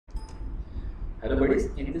Hello buddies,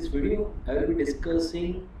 in this video I will be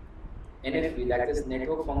discussing NFV, that is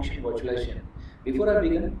Network Function Virtualization. Before I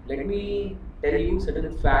begin, let me tell you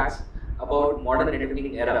certain facts about modern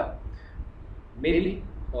networking era. Maybe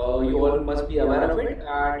you all must be aware of it,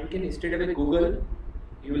 and you can straight away Google,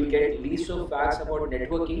 you will get list of facts about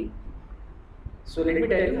networking. So let me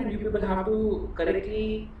tell you, and you people have to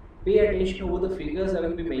correctly pay attention over the figures I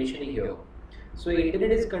will be mentioning here. So internet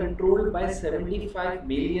is controlled by 75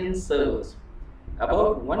 million servers.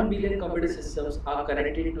 About 1 billion computer systems are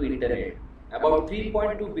connected to internet. About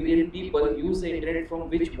 3.2 billion people use the internet, from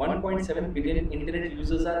which 1.7 billion internet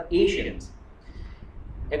users are Asians.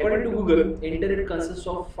 According to Google, internet consists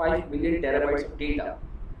of 5 million terabytes of data.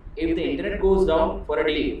 If the internet goes down for a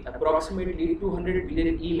day, approximately 200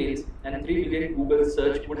 billion emails and 3 billion Google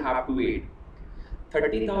search would have to wait.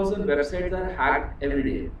 30,000 websites are hacked every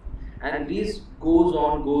day. And this goes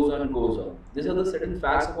on. These are the certain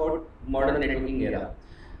facts about modern networking era.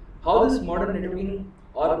 How this modern networking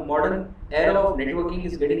or modern era of networking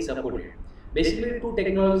is getting supported. Basically, two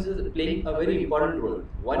technologies are playing a very important role.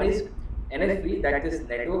 One is NFV, that is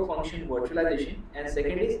Network Function Virtualization, and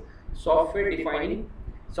second is software defined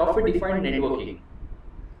networking.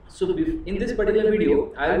 So in this particular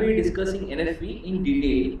video, I will be discussing NFV in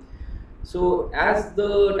detail. So as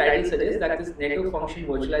the title suggests, that is Network Function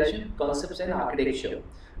Virtualization, Concepts and Architecture.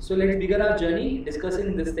 So let's begin our journey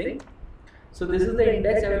discussing this thing. So this is the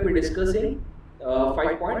index I will be discussing,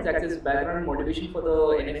 5 points, that is background and motivation for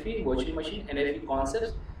the NFV, virtual machine, NFV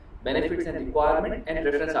concepts, benefits and requirement, and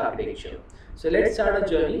reference architecture. So let's start a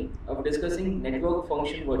journey of discussing Network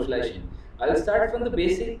Function Virtualization. I will start from the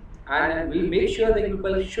basic, and will make sure that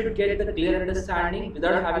people should get the clear understanding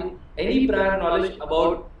without having any prior knowledge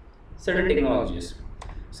about certain technologies.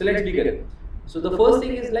 So let's begin. So the first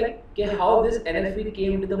thing is like how this NFV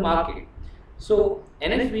came to the market. So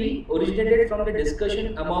NFV originated from the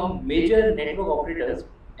discussion among major network operators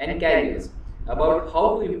and carriers about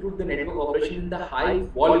how to improve the network operation in the high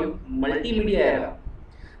volume multimedia era.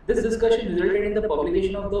 This discussion resulted in the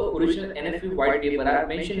publication of the original NFV white paper. I have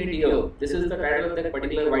mentioned it here. This is the title of that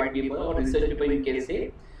particular white paper or research paper, you can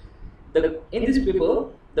say. In this paper,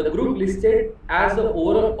 the group listed as the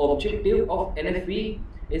overall objective of NFV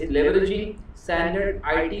is leveraging standard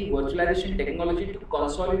IT virtualization technology to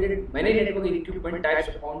consolidate many network equipment types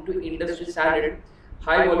onto industry standard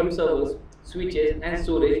high volume servers, switches and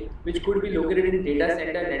storage, which could be located in data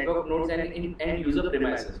center, network nodes and in end user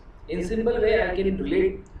premises. In simple way, I can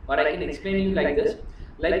relate or I can explain you like this.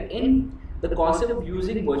 Like in the concept of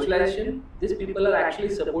using virtualization, these people are actually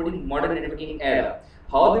supporting modern networking era.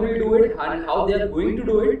 How they will do it and how they are going to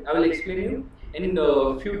do it, I will explain you in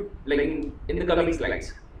the few, in the coming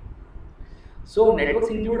slides. So networks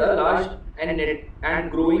include a large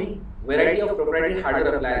and growing variety of proprietary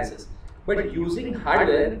hardware appliances. But using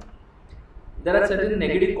hardware, there are certain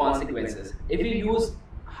negative consequences. If you use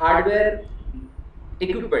hardware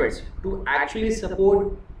equipments to actually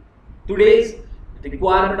support today's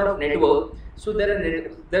requirement of network, so there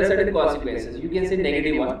are certain consequences. You can say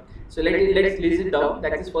negative one. So let's list it down.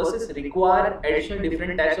 That is, first is require additional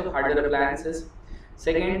different types of hardware appliances.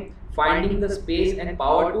 Second, finding the space and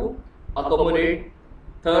power to accommodate.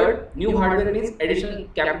 Third, new hardware means additional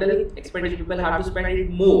capital expenditure. People have to spend it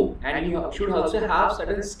more, and you should also have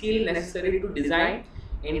certain skill necessary to design,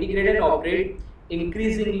 integrate and operate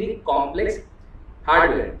increasingly complex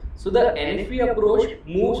hardware. So the NFV approach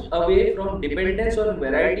moves away from dependence on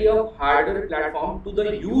variety of hardware platform to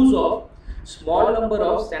the use of small number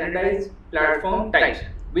of standardized platform types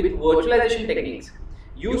with virtualization techniques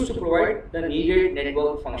used to provide the needed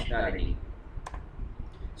network functionality.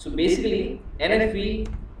 So basically,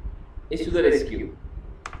 NFV is to the rescue.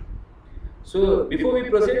 So before we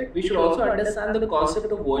proceed, we should also understand the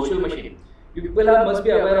concept of virtual machine. You people must be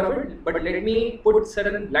aware of it, but let me put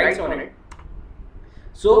certain lights on it.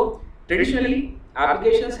 So traditionally,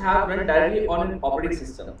 applications have run directly on an operating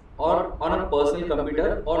system or on a personal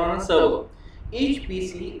computer or on a server. Each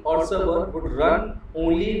PC or server would run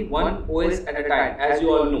only one OS at a time, as you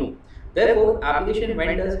all know. Therefore, application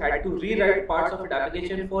vendors had to rewrite parts of an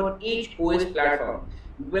application for each OS platform.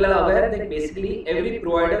 People are aware that basically every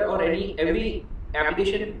provider or every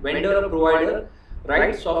application vendor or provider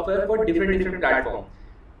writes software for different platforms,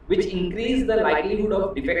 which increase the likelihood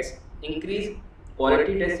of defects, increase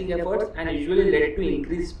quality testing efforts, and usually led to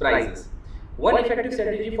increased prices. One effective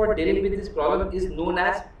strategy for dealing with this problem is known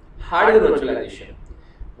as hardware virtualization.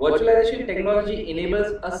 Virtualization technology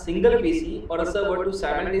enables a single PC or a server to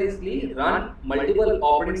simultaneously run multiple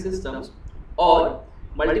operating systems or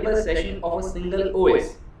multiple sessions of a single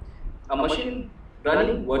OS. A machine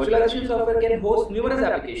Running virtualization software can host numerous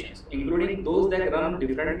applications, including those that run on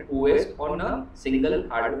different OS on a single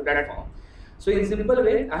hardware platform. So in simple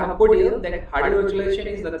way, I have put here that hardware virtualization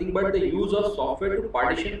is nothing but the use of software to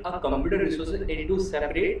partition a computer resources into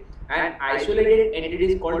separate and isolated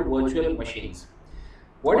entities called virtual machines.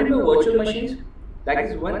 What do you mean by virtual machines? That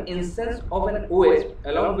is one instance of an OS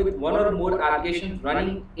along with one or more applications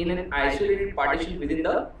running in an isolated partition within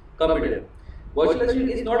the computer. Virtualization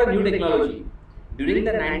is not a new technology. During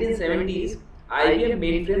the 1970s, IBM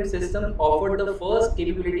mainframe systems offered the first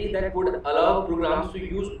capability that would allow programs to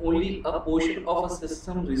use only a portion of a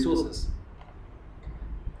system's resources.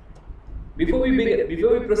 Before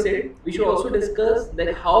we proceed, we should also discuss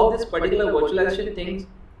that how this particular virtualization thing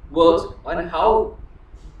works and how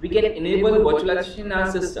we can enable virtualization in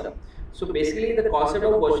our system. So basically, the concept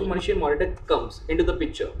of virtual machine monitor comes into the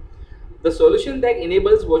picture. The solution that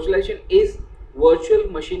enables virtualization is virtual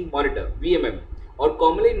machine monitor (VMM), or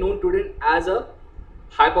commonly known today as a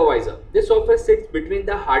hypervisor. This software sits between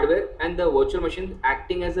the hardware and the virtual machine,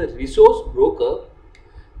 acting as a resource broker.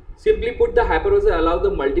 Simply put, the hypervisor allows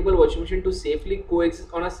the multiple virtual machines to safely coexist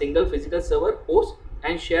on a single physical server host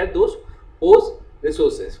and share those host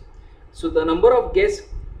resources. So the number of guests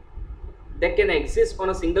that can exist on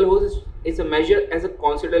a single host is a measure as a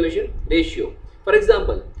consolidation ratio. For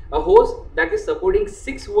example, a host that is supporting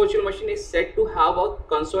 6 virtual machines is said to have a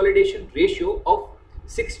consolidation ratio of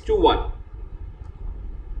 6 to 1.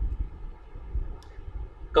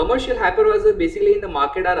 Commercial hypervisors basically in the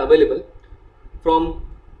market are available from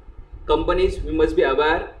companies. We must be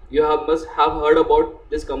aware, must have heard about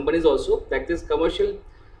these companies also, that is commercial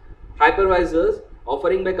hypervisors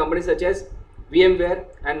offering by companies such as VMware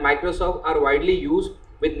and Microsoft are widely used,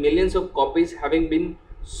 with millions of copies having been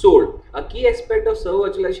sold. A key aspect of server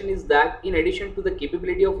virtualization is that in addition to the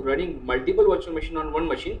capability of running multiple virtual machines on one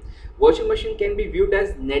machine, virtual machine can be viewed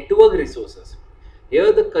as network resources.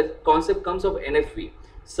 Here the concept comes of NFV.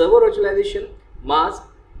 Server virtualization masks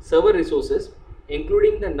server resources,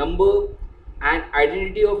 including the number and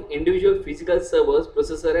identity of individual physical servers,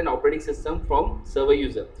 processor and operating system from server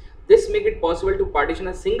user. This makes it possible to partition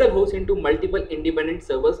a single host into multiple independent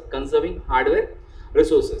servers, conserving hardware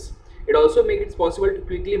resources. It also makes it possible to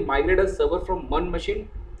quickly migrate a server from one machine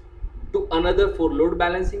to another for load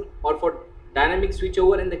balancing or for dynamic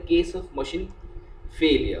switchover in the case of machine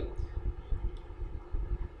failure.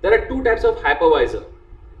 There are two types of hypervisor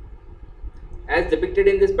as depicted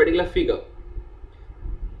in this particular figure.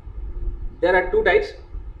 There are two types.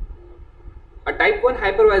 A type 1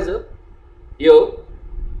 hypervisor here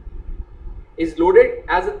is loaded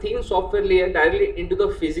as a thin software layer directly into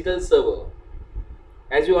the physical server.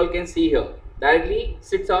 As you all can see here, directly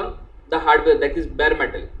sits on the hardware, that is bare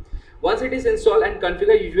metal. Once it is installed and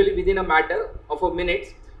configured, usually within a matter of a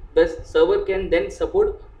minute, the server can then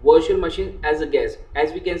support virtual machine as a guest.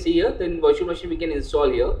 As we can see here, the virtual machine we can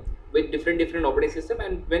install here with different operating system,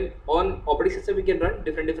 and when on operating system we can run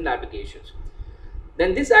different applications.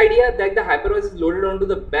 Then this idea that the hypervisor is loaded onto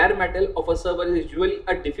the bare metal of a server is usually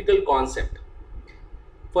a difficult concept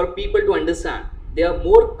for people to understand. They are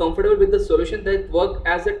more comfortable with the solution that work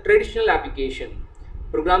as a traditional application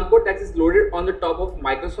program code that is loaded on the top of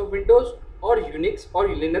Microsoft Windows or Unix or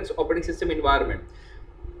Linux operating system environment.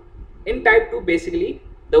 In type 2, basically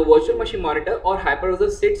the virtual machine monitor or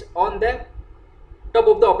hypervisor sits on the top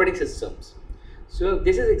of the operating systems. So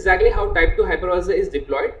this is exactly how type 2 hypervisor is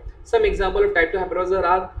deployed. Some example of type 2 hypervisor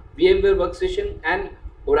are VMware Workstation and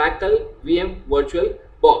Oracle VM Virtual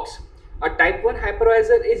Box. A type 1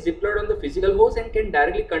 hypervisor is deployed on the physical host and can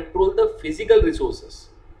directly control the physical resources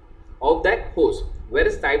of that host,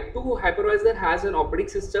 whereas type 2 hypervisor has an operating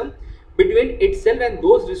system between itself and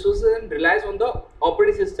those resources and relies on the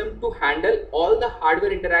operating system to handle all the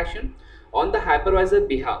hardware interaction on the hypervisor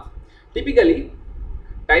behalf. Typically,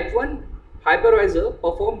 type 1 hypervisor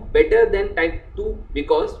perform better than type 2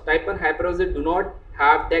 because type 1 hypervisor do not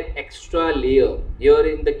have that extra layer. Here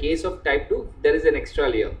in the case of type 2, there is an extra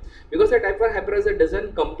layer. Because the type 1 hypervisor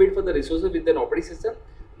doesn't compete for the resources with an operating system,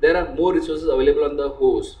 there are more resources available on the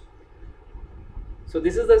host. So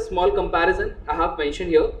this is the small comparison I have mentioned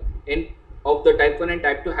here of the type 1 and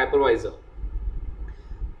type 2 hypervisor.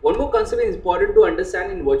 One more concept is important to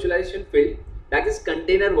understand in virtualization field, that is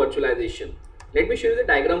container virtualization. Let me show you the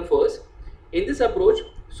diagram first. In this approach,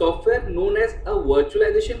 software known as a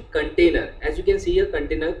virtualization container, as you can see here,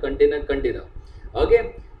 container,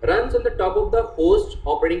 okay, runs on the top of the host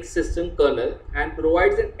operating system kernel and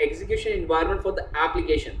provides an execution environment for the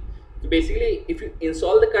application. So basically, if you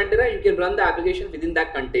install the container, you can run the application within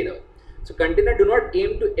that container. So container do not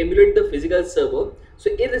aim to emulate the physical server.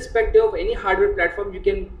 So irrespective of any hardware platform, you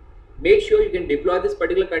can make sure you can deploy this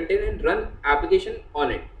particular container and run application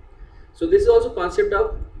on it. So this is also concept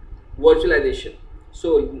of virtualization.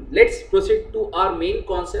 So let's proceed to our main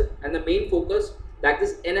concept and the main focus, that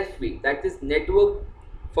is NFV, that is network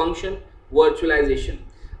function virtualization.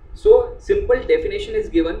 So simple definition is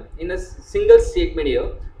given in a single statement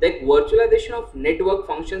here, that virtualization of network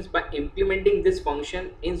functions by implementing this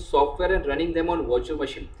function in software and running them on virtual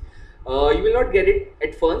machine. You will not get it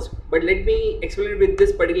at first, but let me explain it with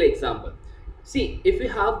this particular example. See, if we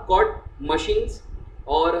have got machines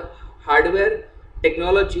or hardware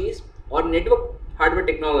technologies or network hardware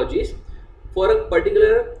technologies for a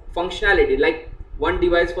particular functionality, like one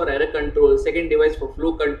device for error control, second device for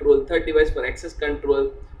flow control, third device for access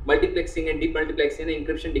control, multiplexing and demultiplexing and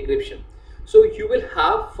encryption decryption. So you will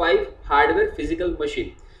have 5 hardware physical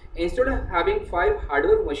machine. Instead of having 5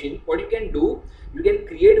 hardware machine, what you can do, you can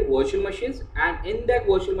create virtual machines, and in that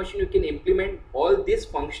virtual machine you can implement all this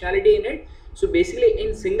functionality in it. So basically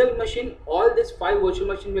in single machine all this 5 virtual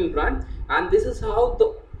machine will run, and this is how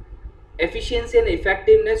the efficiency and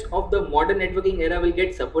effectiveness of the modern networking era will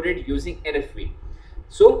get supported using NFV.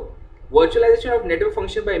 So virtualization of network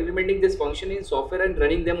function by implementing this function in software and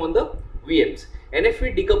running them on the VMs.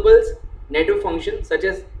 NFV decouples network functions such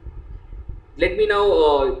as, let me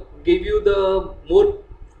now give you the more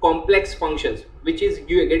complex functions which is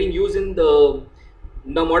getting used in the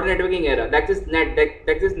modern networking era, that is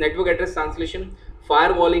network address translation,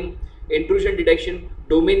 firewalling, intrusion detection,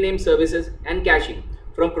 domain name services and caching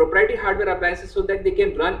from proprietary hardware appliances so that they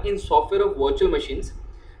can run in software of virtual machines.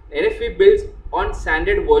 NFV builds on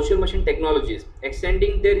standard virtual machine technologies,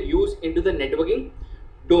 extending their use into the networking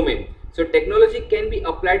domain. So technology can be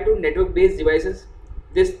applied to network based devices.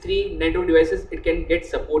 These 3 network devices it can get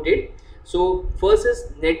supported. So first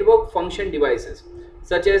is network function devices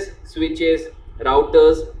such as switches,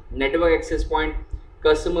 routers, network access point,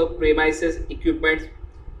 customer premises equipment,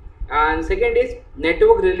 and second is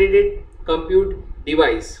network related compute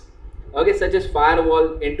device, okay, such as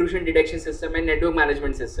firewall, intrusion detection system and network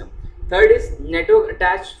management system. Third is network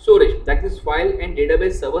attached storage, that is file and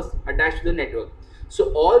database servers attached to the network.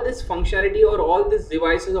 So all this functionality or all these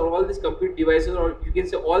devices or all these compute devices, or you can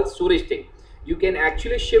say all storage thing, you can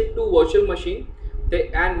actually shift to virtual machine,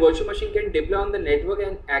 and virtual machine can deploy on the network,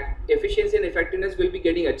 and efficiency and effectiveness will be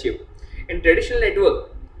getting achieved. In traditional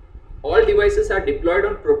network, all devices are deployed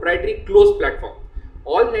on proprietary closed platform.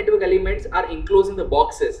 All network elements are enclosed in the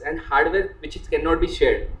boxes and hardware which cannot be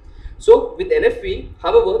shared. So with NFV,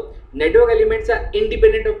 however, network elements are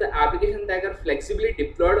independent of the application that are flexibly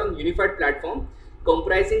deployed on unified platform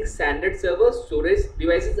comprising standard servers, storage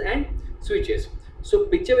devices and switches. So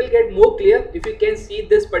picture will get more clear if you can see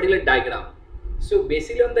this particular diagram. So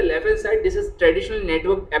basically on the left hand side, this is traditional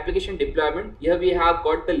network application deployment. Here we have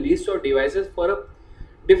got the list of devices for a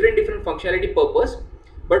different functionality purpose,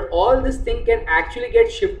 but all this thing can actually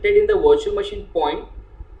get shifted in the virtual machine point,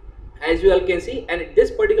 as you all can see, and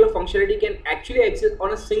this particular functionality can actually exist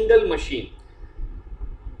on a single machine.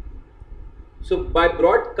 So by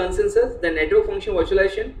broad consensus, the network function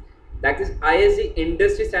virtualization, that is ISG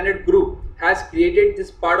industry standard group, has created this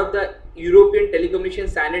part of the European Telecommunication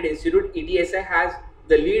Standard Institute. ETSI has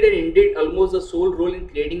the lead and indeed almost the sole role in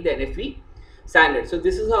creating the NFV standard. So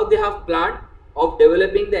this is how they have planned of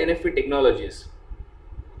developing the NFV technologies.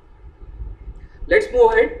 Let's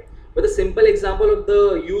move ahead with a simple example of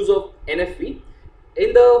the use of NFV.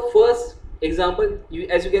 In the first example,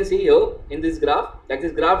 as you can see here in this graph, like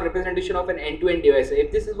this graph representation of an end-to-end device.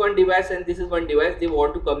 If this is one device and this is one device, they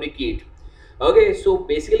want to communicate. Okay, so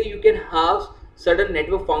basically you can have certain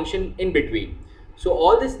network function in between. So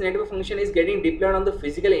all this network function is getting deployed on the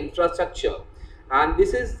physical infrastructure, and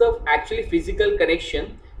this is the actually physical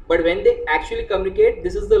connection. But when they actually communicate,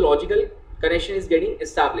 this is the logical connection is getting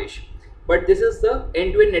established. But this is the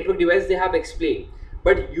end-to-end network device they have explained.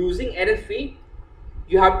 But using NFV,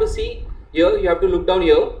 you have to see here, you have to look down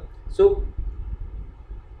here. So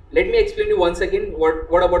let me explain you once again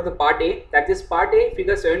what about the part A. That is part A,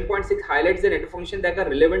 figure 7.6 highlights the network functions that are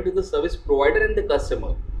relevant to the service provider and the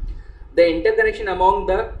customer. The interconnection among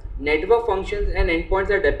the network functions and endpoints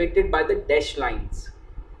are depicted by the dashed lines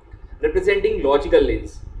representing logical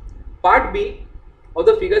links. Part B of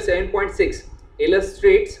the figure 7.6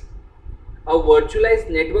 illustrates a virtualized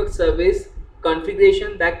network service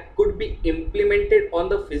configuration that could be implemented on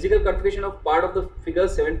the physical configuration of part of the figure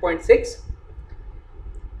 7.6.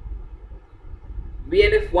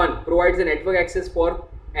 VNF1 provides a network access for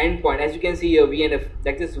endpoint, as you can see here, VNF,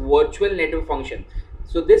 that is virtual network function.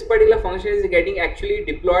 So this particular function is getting actually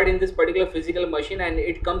deployed in this particular physical machine, and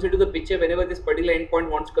it comes into the picture whenever this particular endpoint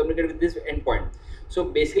wants to communicate with this endpoint. So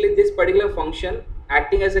basically this particular function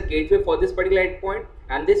acting as a gateway for this particular endpoint,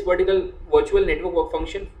 and this vertical virtual network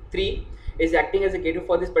function 3 is acting as a gateway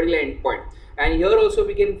for this particular endpoint. And here also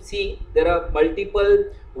we can see there are multiple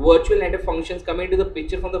virtual network functions coming to the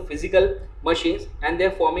picture from the physical machines, and they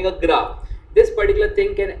are forming a graph. This particular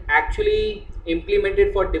thing can actually implement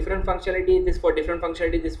it for different functionality, this for different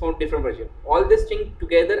functionality, this for different version. All this thing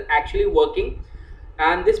together actually working,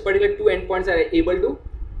 and this particular two endpoints are able to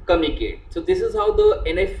communicate. So this is how the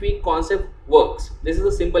NFV concept works. This is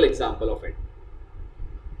a simple example of it.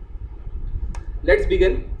 Let's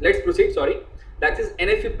proceed. That is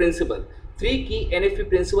NFV principle. Three key NFV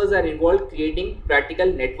principles are involved creating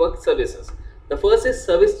practical network services. The first is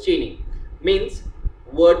service chaining, means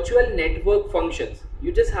virtual network functions.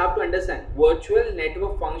 You just have to understand, virtual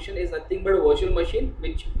network function is nothing but a virtual machine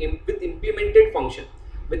with implemented function,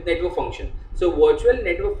 with network function. So virtual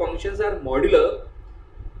network functions are modular,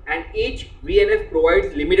 and each VNF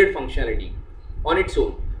provides limited functionality on its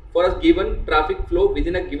own for a given traffic flow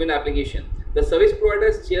within a given application. The service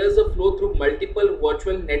provider shares the flow through multiple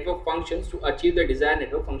virtual network functions to achieve the desired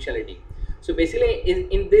network functionality. So basically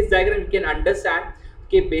in this diagram you can understand,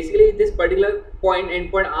 okay, basically this particular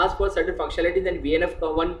endpoint asks for certain functionality, then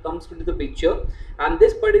VNF1 comes into the picture, and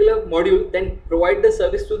this particular module then provide the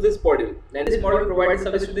service to this module. Then this module provides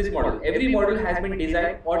service to this module. Every module has been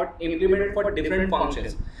designed or implemented for different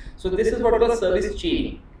functions. So this is what we call service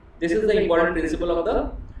chaining. This is the important principle of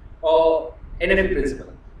the NFV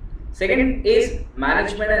principle. Second is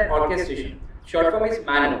management and orchestration. Short form is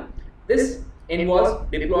MANO. This involves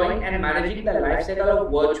deploying and managing the lifecycle of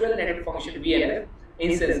virtual network function VNF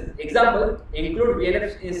instances. Example include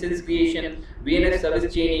VNF instance creation, VNF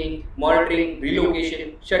service chaining, monitoring,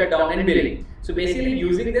 relocation, shutdown, and billing. So basically,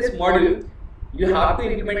 using this module, you have to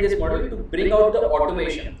implement this module to bring out the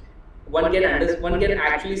automation. One can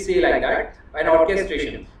actually say like that, an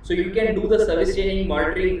orchestration. So you can do the service chaining,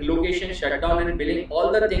 monitoring, relocation, shutdown, and billing.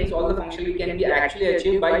 All the things, all the functionality can be actually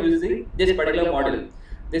achieved by using this particular model.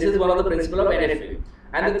 This is one of the principles of NFV.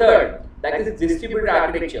 And the third, that is distributed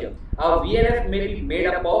architecture. A VNF may be made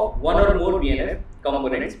up of one or more VNF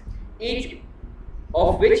components, each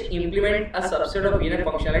of which implement a subset of VNF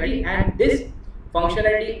functionality, and this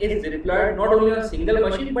functionality is deployed not only on a single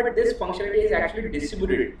machine, but this functionality is actually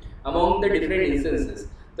distributed among the different instances.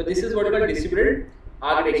 So this is what we call distributed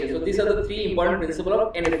architecture. So these are the three important principles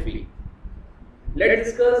of NFV. Let's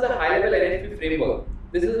discuss the high-level NFV framework.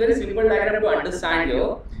 This is a very simple diagram to understand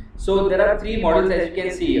here. So there are three models as you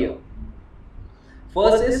can see here.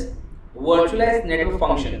 First is virtualized network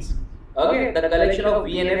functions. Okay, the collection of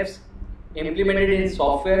VNFs implemented in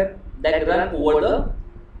software that run over the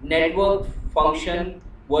network function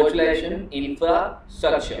virtualization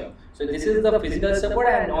infrastructure. So this is the physical support,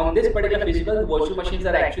 and on this particular physical, the virtual machines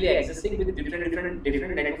are actually existing with different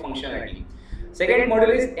network functionality. Second model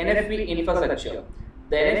is NFV infrastructure.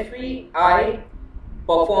 The NFVI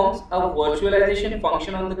performs a virtualization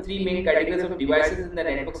function on the three main categories of devices in the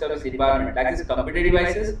network service environment, that is computer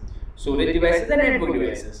devices, storage devices, and network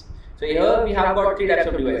devices. So here we have got three types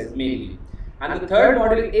of devices mainly. And the third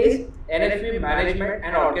module is NFV management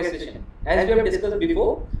and orchestration. As we have discussed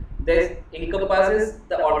before, this encompasses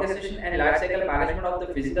the orchestration and lifecycle management of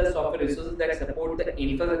the physical software resources that support the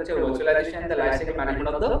infrastructure virtualization and the lifecycle management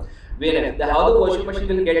of the VNF. How the virtual machine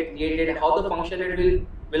will get created, how the functionality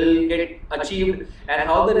will get achieved, and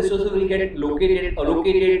how the resources will get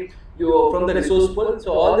allocated from the resource pool.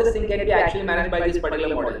 So all this thing can be actually managed by this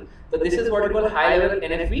particular model. So this is what we call high-level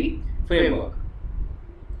NFV framework.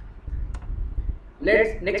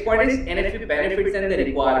 Next point is NFV benefits and the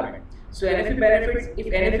requirement. So NFV benefits, if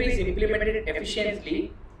NFV is implemented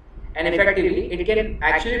efficiently and effectively, it can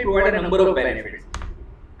actually provide a number of benefits.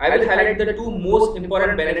 I will highlight the two most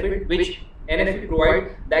important benefits which NFV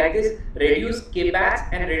provide, that is reduce CAPEX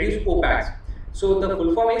and reduce OPEX. So the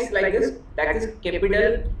full form is like this, that is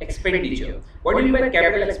capital expenditure. What do you mean by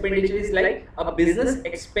capital expenditure? Is like a business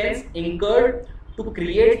expense incurred to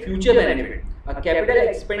create future benefit. A capital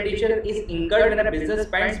expenditure is incurred when a business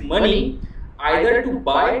spends money either to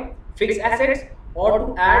buy fixed assets or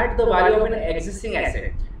to add the value of an existing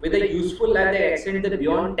asset with a useful life that extends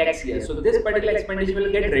beyond tax year. So this particular expenditure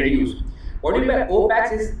will get reduced. What do you mean by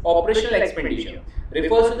OPEX? Is operational expenditure.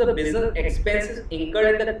 Refers to the business expenses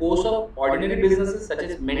incurred in the course of ordinary businesses such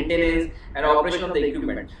as maintenance and operation of the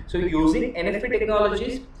equipment. So using NFV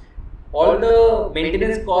technologies, all the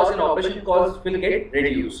maintenance costs and operation costs will get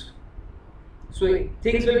reduced. So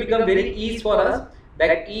things will become very easy for us,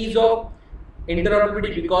 that ease of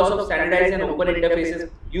interoperability because of standardized and open interfaces,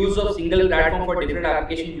 use of single platform for different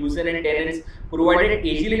application user and tenants, provided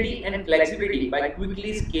agility and flexibility by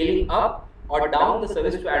quickly scaling up or down the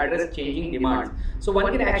service to address changing demands. So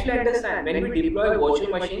one can actually understand when we deploy virtual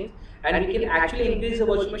machines and we can actually increase the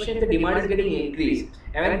virtual machine, the demand is getting increased.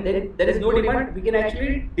 And when there is no demand, we can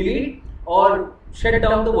actually delete or shut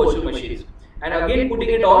down the virtual machines. And again putting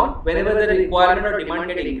it on whenever the requirement or demand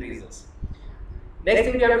get increases. Next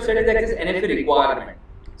thing we have to study that is NFV requirement.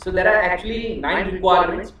 So there are actually 9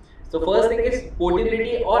 requirements. So first thing is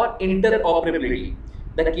portability or interoperability.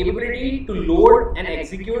 The capability to load and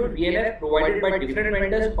execute VNF provided by different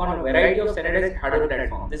vendors on a variety of standardized hardware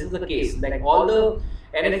platforms. This is the case. Like all the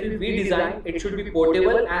NFV we design, it should be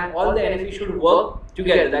portable and all the NFV should work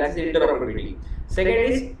together. That is interoperability. Second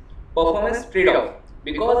is performance trade-off.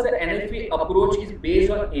 Because the NFV approach is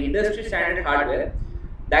based on industry standard hardware,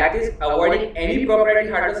 that is avoiding any proprietary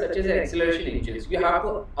hardware such as acceleration engines. You have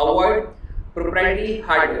to avoid proprietary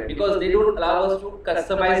hardware because they don't allow us to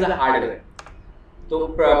customize the hardware. So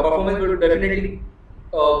performance will definitely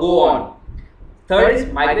go on. Third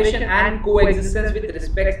is migration and coexistence with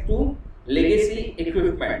respect to legacy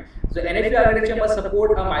equipment. So NFV architecture must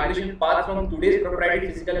support a migration path from today's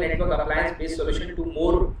proprietary physical network appliance based solution to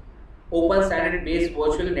more open standard based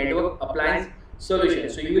virtual network appliance solution.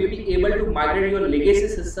 So you will be able to migrate your legacy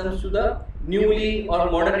systems to the newly or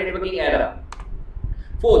modern networking era.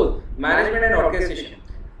 Fourth, management and orchestration.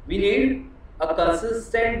 We need a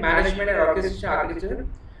consistent management and orchestration architecture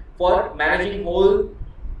for managing whole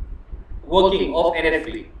working of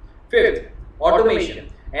NFV. Fifth, automation.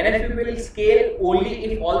 NFV will scale only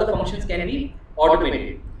if all the functions can be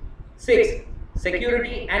automated. Sixth,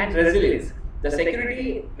 security and resilience. The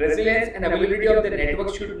security, resilience and availability of the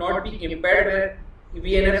network should not be impaired when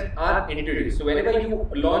VNFs are introduced. So whenever you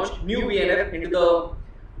launch new VNF into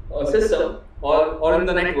the system or in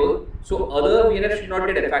the network, so other VNFs should not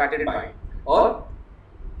get affected by it, or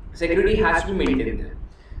security has to be maintained there.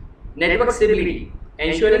 Network stability.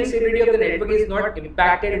 Ensuring stability of the network is not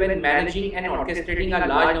impacted when managing and orchestrating a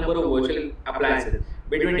large number of virtual appliances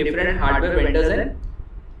between different hardware vendors and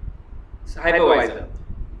hypervisor.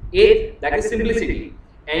 Eighth, that is simplicity.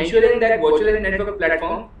 Ensuring that virtual network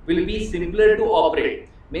platform will be simpler to operate.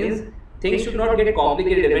 Means things should not get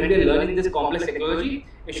complicated when we are learning this complex technology.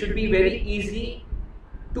 It should be very easy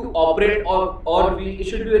to operate it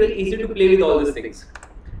should be very easy to play with all these things.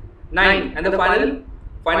 9. And the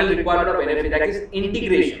final requirement of NFV, that is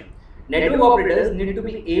integration. Network operators need to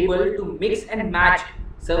be able to mix and match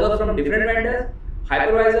servers from different vendors,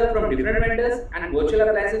 hypervisor from different vendors and virtual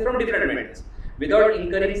appliances from different vendors without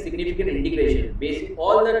incurring significant integration. Basically,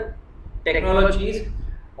 all the technologies,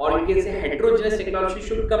 or you can say heterogeneous technology,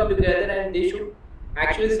 should come together and they should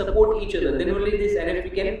actually support each other. Then only this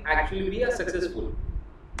NFV can actually be a successful.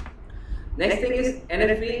 Next thing is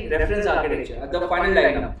NFV reference architecture, the final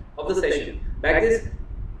diagram of the session. That is,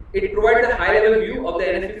 it provides a high level view of the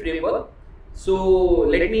NFV framework. So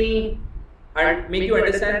let me make you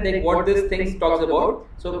understand like what this thing talks about.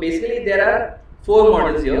 So basically there are 4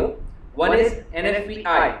 models here. One is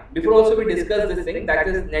NFVI. Before also we discussed this thing, that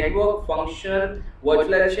is network function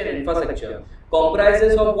virtualization infrastructure.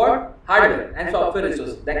 Comprises of what? Hardware and software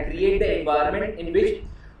resources that create the environment in which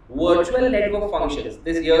virtual network functions,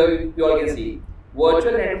 this here you all can see,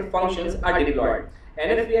 virtual network functions are deployed.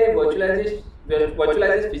 NFVI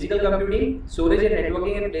virtualizes physical computing, storage and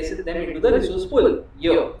networking and places them into the resource pool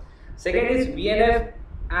here. Second is VNF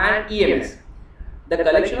and EMS. The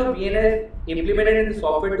collection of VNF implemented in the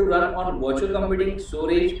software to run on virtual computing,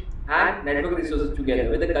 storage and network resources together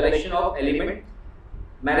with a collection of element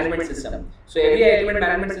management system. So every element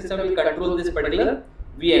management system will control this particular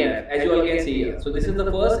VNF, as you all can see here. So this is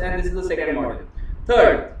the first and this is the second model.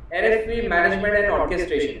 Third, NFV management and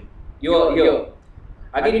orchestration. Here.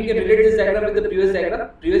 Again, you can relate this diagram with the previous diagram.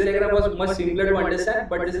 Previous diagram was much simpler to understand,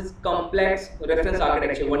 but this is complex reference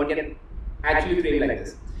architecture. One can actually frame like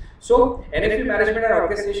this. So NFV management and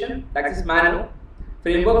orchestration, that is MANO,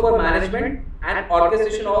 framework for management and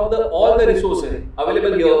orchestration of all the resources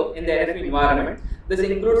available here in the NFV environment. This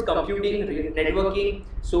includes computing, networking,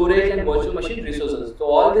 storage and virtual machine resources. So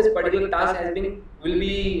all this particular task will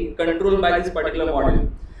be controlled by this particular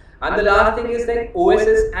model. And the last thing is like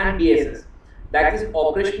OSS and BSS. That is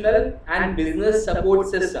operational and business support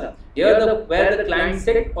system. Here where the client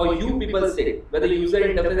sit or you people sit, where the user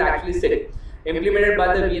interface actually sit, implemented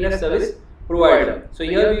by the VNF service provider. So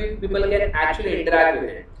here people can actually interact with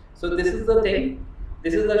it. So this is the thing.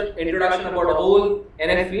 This is the introduction about the whole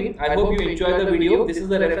NFV. I hope you enjoyed the video. This is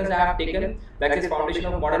the reference I have taken, that is Foundation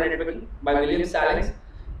of Modern Networking by William Salins.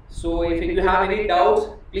 So if you have any doubts,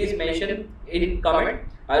 please mention in comment.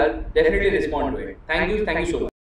 I'll definitely respond to it. Thank you so much.